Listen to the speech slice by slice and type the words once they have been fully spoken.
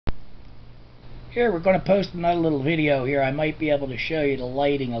Here, we're going to post another little video here. I might be able to show you the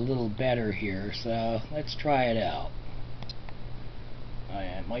lighting a little better here, so let's try it out.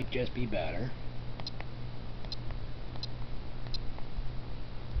 It might just be better.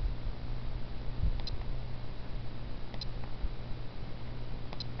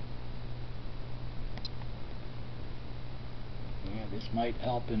 Yeah, this might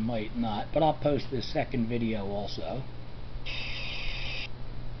help and might not, but I'll post this second video also.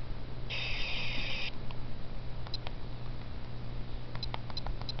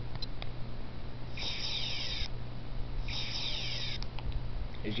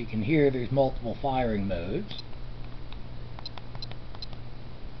 As you can hear, there's multiple firing modes.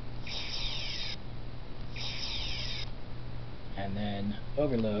 And then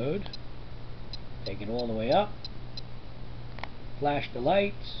overload. Take it all the way up. Flash the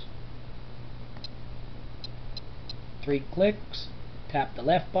lights. 3 clicks. Tap the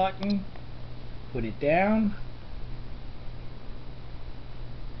left button. Put it down.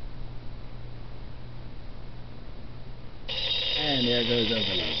 And there goes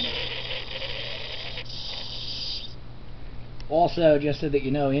overload mode. Also, just so that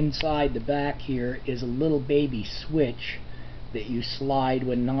you know, inside the back here is a little baby switch that you slide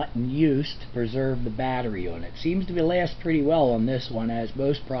when not in use to preserve the battery on it. Seems to last pretty well on this one, as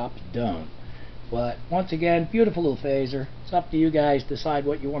most props don't. But once again, beautiful little phaser. It's up to you guys to decide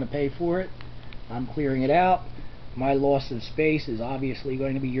what you want to pay for it. I'm clearing it out. My loss of space is obviously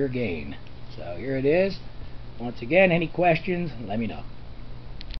going to be your gain. So here it is. Once again, any questions, let me know.